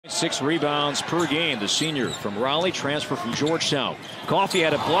6 rebounds per game. The senior from Raleigh, transfer from Georgetown. Coffey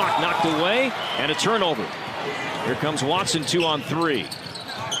had a block knocked away and a turnover. Here comes Watson, 2-on-3.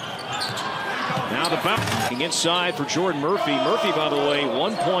 Now the bounce inside for Jordan Murphy. Murphy, by the way,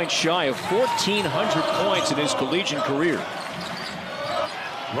 1 point shy of 1,400 points in his collegiate career.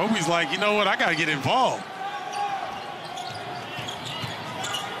 Roby's like, you know what? I got to get involved.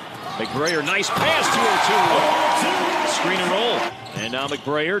 McBrayer, nice pass to Oturu. Screen and roll. And now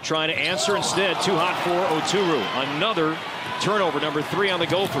McBrayer trying to answer instead. Too hot for Oturu. Another turnover, number 3 on the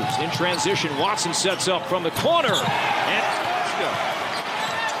Gophers. In transition, Watson sets up from the corner.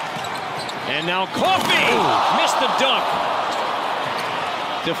 And now Coffey missed the dunk.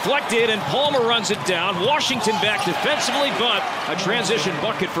 Deflected, and Palmer runs it down. Washington back defensively, but a transition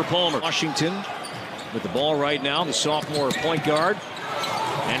bucket for Palmer. Washington with the ball right now, the sophomore point guard.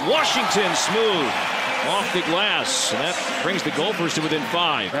 And Washington smooth off the glass. And that brings the Gophers to within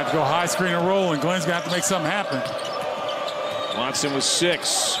 5. Have to go high screen and roll, and Glenn's going to have to make something happen. Watson with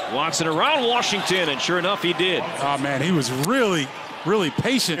 6. Watson around Washington, and sure enough, he did. Oh, man, he was really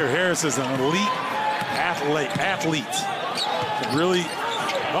patient. Harris is an elite athlete. Really,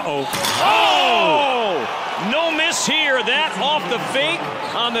 No miss here. That off the fake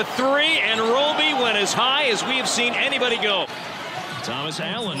on the 3, and Roby went as high as we have seen anybody go. Thomas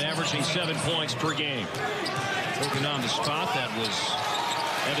Allen averaging 7 points per game. Taking on the spot, that was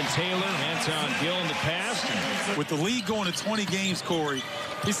Evan Taylor and Anton Gill in the past. With the league going to 20 games, Corey,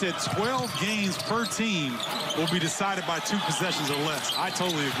 he said 12 games per team will be decided by 2 possessions or less. I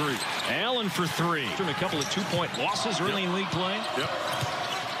totally agree. Allen for 3. A couple of 2-point losses early in league play. Yep.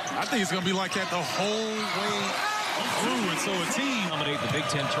 I think it's going to be like that the whole way through. And so a team Dominate the Big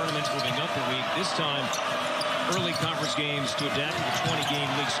Ten tournament moving up a week. This time, early conference games to adapt to the 20-game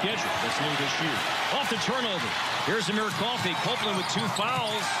league schedule. That's new this year. Off the turnover. Here's Amir Coffey. Copeland with 2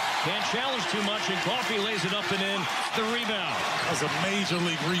 fouls. Can't challenge too much, and Coffey lays it up and in. The rebound. That was a major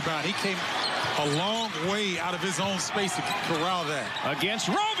league rebound. He came a long way out of his own space to corral that. Against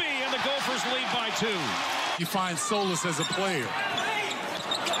Roby, and the Gophers lead by 2. You find solace as a player.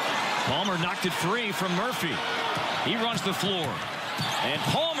 Palmer knocked it free from Murphy. He runs the floor. And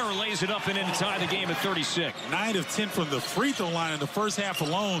Palmer lays it up and in to tie the game at 36. 9 of 10 from the free throw line in the first half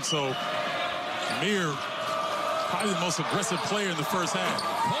alone. So Amir, probably the most aggressive player in the first half.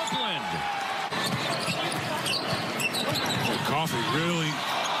 Copeland. Coffey really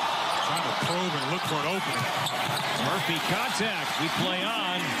trying to probe and look for an opening. Murphy contact. We play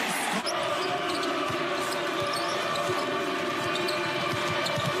on.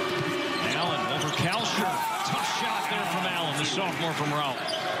 Allen over Kalsher. Tough shot there from Allen, the sophomore from Raleigh.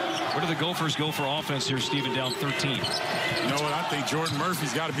 Where do the Gophers go for offense here, Stephen, down 13? You know what? I think Jordan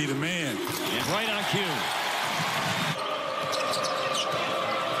Murphy's got to be the man. And right on cue.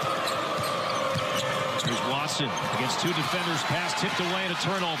 Here's Watson against 2 defenders. Pass tipped away and a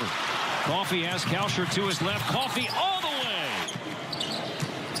turnover. Coffey has Kalsher to his left. Coffey all the way.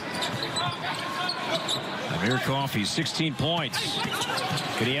 Amir Coffey, 16 points.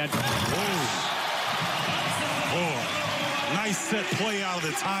 Could he add? Nice set play out of the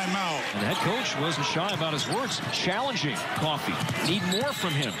timeout. And the head coach wasn't shy about his words. Challenging Coffey. Need more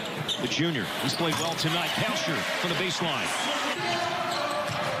from him. The junior. He's played well tonight. Kalsher from the baseline.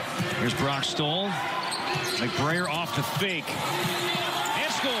 Here's Brock Stoll. McBrayer off the fake.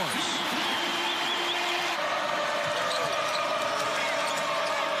 And scores.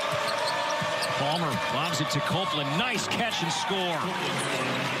 Palmer lobs it to Copeland. Nice catch and score.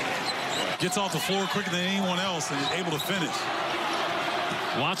 Gets off the floor quicker than anyone else and is able to finish.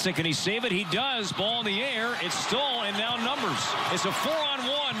 Watson, can he save it? He does. Ball in the air. It's stolen, and now numbers. It's a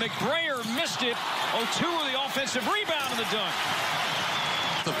 4-on-1. McBrayer missed it. Oturu, the offensive rebound, and the dunk.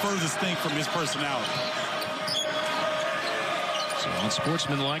 The furthest thing from his personality. So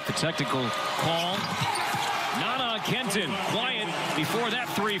unsportsmanlike, the technical call. Nana Kenton, quiet before that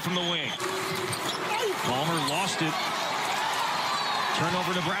 3 from the wing. Palmer lost it.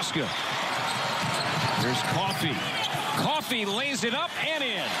 Turnover, Nebraska. Here's Coffey. Coffey lays it up and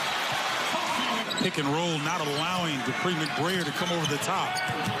in. Pick and roll, not allowing Dupree McBrayer to come over the top.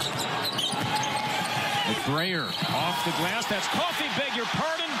 McBrayer off the glass. That's Coffey, beg your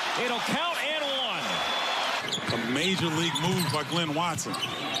pardon. It'll count and 1. A major league move by Glenn Watson.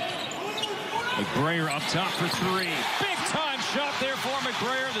 McBrayer up top for 3. Big time shot there for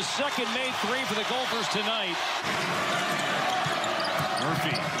McBrayer. The second made 3 for the Gophers tonight.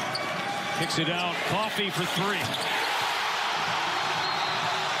 Murphy kicks it out. Coffey for 3.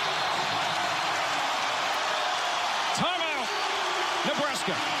 Timeout,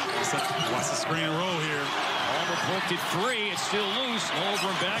 Nebraska. Watch the screen and roll here. Palmer poked it free. It's still loose. No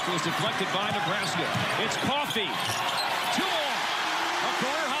over and back. It was deflected by Nebraska. It's Coffey. 2 more. A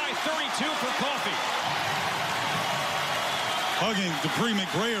career-high 32 for Coffey. Hugging Dupree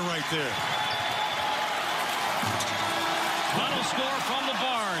McGrayer right there. Final score from the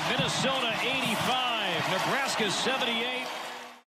barn. Minnesota 85. Nebraska 78.